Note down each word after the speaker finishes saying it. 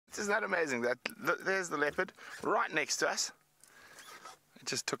Isn't that amazing? There's the leopard right next to us. It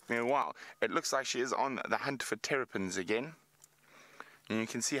just took me a while. It looks like she is on the hunt for terrapins again. And you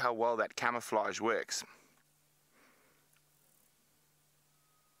can see how well that camouflage works.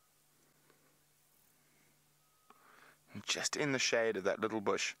 And just in the shade of that little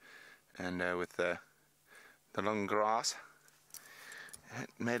bush, and with the long grass, it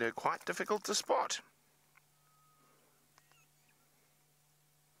made her quite difficult to spot.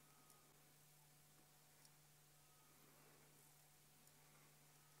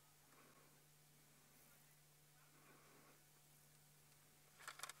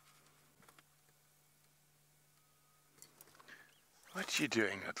 What are you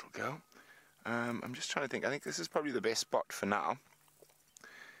doing, little girl? I'm just trying to think. I think this is probably the best spot for now.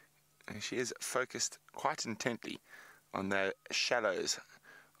 And she is focused quite intently on the shallows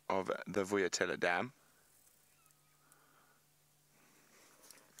of the Vuyatela Dam.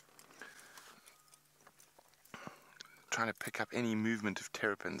 Trying to pick up any movement of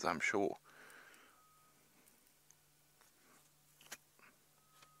terrapins, I'm sure.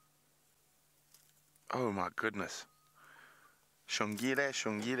 Oh my goodness. Xongile,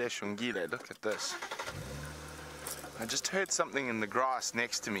 Xongile, Xongile, look at this. I just heard something in the grass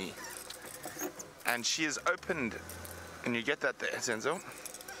next to me, and she has opened, and you get that there, Senzo?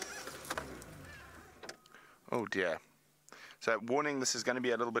 Oh dear. So warning, this is going to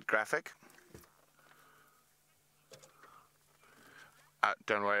be a little bit graphic.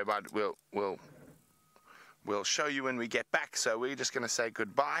 Don't worry about it, we'll show you when we get back, so we're just going to say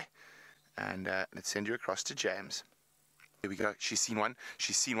goodbye, and let's send you across to James. Here we go. She's seen one.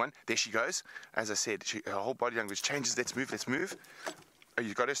 She's seen one. There she goes. As I said, her whole body language changes. Let's move. Let's move. Oh,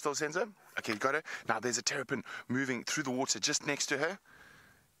 you got her still, Senzo? Okay, you got her. Now there's a terrapin moving through the water just next to her.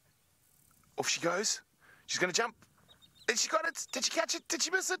 Off she goes. She's going to jump. And she got it. Did she catch it? Did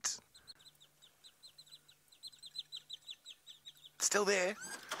she miss it? It's still there.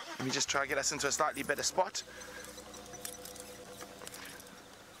 Let me just try to get us into a slightly better spot.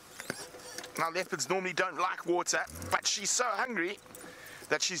 Now, leopards normally don't like water, but she's so hungry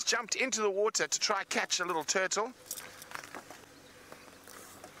that she's jumped into the water to try catch a little turtle.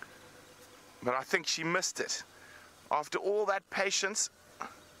 But I think she missed it. After all that patience,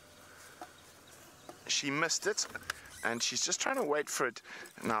 she missed it, and she's just trying to wait for it.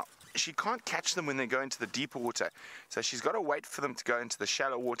 Now, she can't catch them when they go into the deeper water, so she's got to wait for them to go into the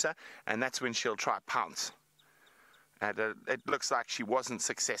shallow water, and that's when she'll try pounce. And it looks like she wasn't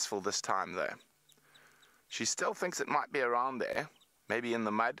successful this time, though. She still thinks it might be around there, maybe in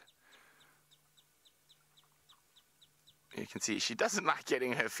the mud. You can see she doesn't like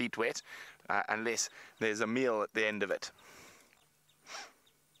getting her feet wet unless there's a meal at the end of it.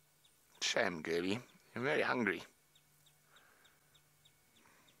 Shame, girlie. You're very hungry.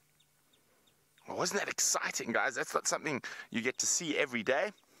 Well, wasn't that exciting, guys? That's not something you get to see every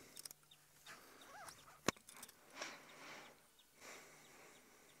day.